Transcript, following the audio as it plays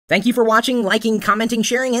Thank you for watching, liking, commenting,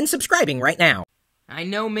 sharing, and subscribing right now. I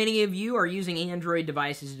know many of you are using Android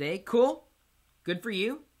devices today. Cool. Good for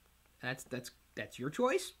you. That's your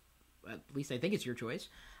choice. At least I think it's your choice.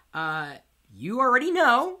 You already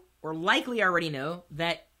know, or likely already know,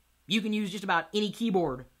 that you can use just about any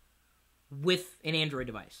keyboard with an Android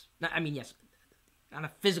device. Yes, not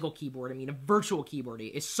a physical keyboard. I mean a virtual keyboard,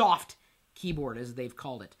 a soft keyboard, as they've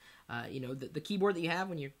called it. The keyboard that you have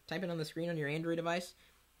when you're typing on the screen on your Android device,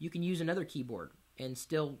 you can use another keyboard and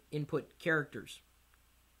still input characters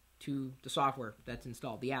to the software that's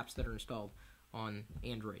installed, the apps that are installed on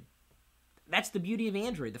Android. That's the beauty of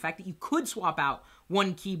Android, the fact that you could swap out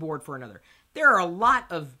one keyboard for another. There are a lot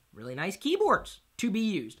of really nice keyboards to be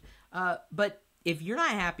used, but if you're not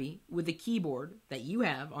happy with the keyboard that you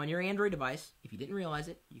have on your Android device, if you didn't realize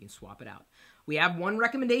it, you can swap it out. We have one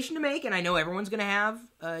recommendation to make, and I know everyone's going to have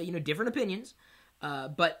different opinions,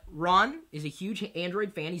 but Ron is a huge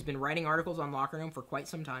Android fan. He's been writing articles on Locker Room for quite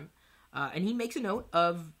some time, and he makes a note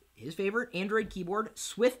of his favorite Android keyboard,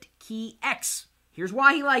 SwiftKey X. Here's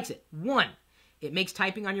why he likes it. 1, it makes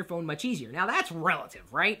typing on your phone much easier. Now, that's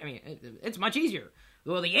relative, right? I mean, it's much easier.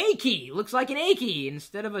 Well, the A key looks like an A key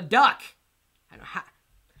instead of a duck. I don't know how.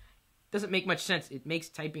 Doesn't make much sense. It makes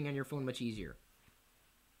typing on your phone much easier.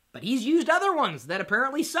 But he's used other ones that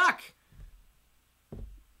apparently suck.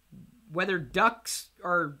 Whether ducks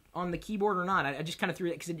are on the keyboard or not, I just kind of threw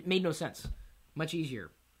it because it made no sense. Much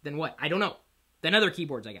easier than what? I don't know. Than other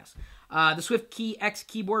keyboards, I guess. The SwiftKey X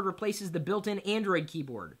keyboard replaces the built-in Android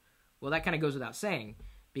keyboard. Well, that kind of goes without saying,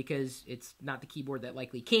 because it's not the keyboard that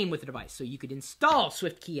likely came with the device. So you could install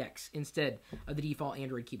SwiftKey X instead of the default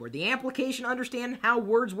Android keyboard. The application understands how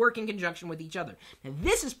words work in conjunction with each other. And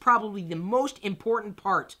this is probably the most important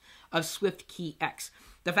part of SwiftKey X.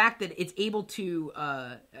 The fact that it's able to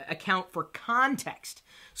account for context.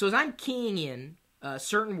 So as I'm keying in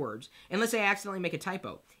certain words, and let's say I accidentally make a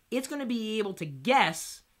typo, it's going to be able to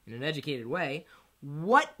guess, in an educated way,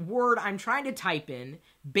 what word I'm trying to type in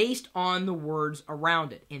based on the words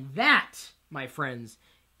around it. And that, my friends,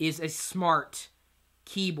 is a smart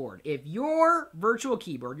keyboard. If your virtual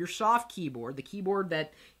keyboard, your soft keyboard, the keyboard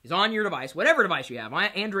that is on your device, whatever device you have,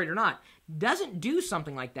 Android or not, doesn't do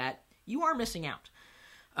something like that, you are missing out.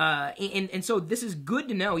 And so this is good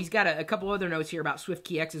to know. He's got a couple other notes here about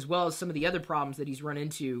SwiftKey X, as well as some of the other problems that he's run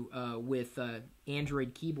into with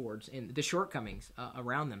Android keyboards and the shortcomings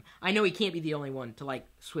around them. I know he can't be the only one to like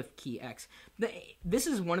SwiftKey X. This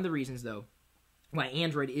is one of the reasons, though, why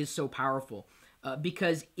Android is so powerful.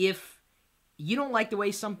 Because if you don't like the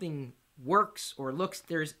way something works or looks,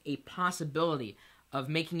 there's a possibility of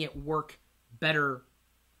making it work better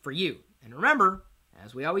for you. And remember,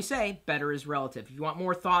 as we always say, better is relative. If you want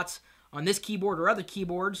more thoughts on this keyboard or other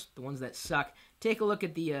keyboards, the ones that suck, take a look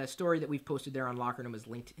at the story that we've posted there on Locker Room, is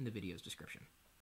linked in the video's description.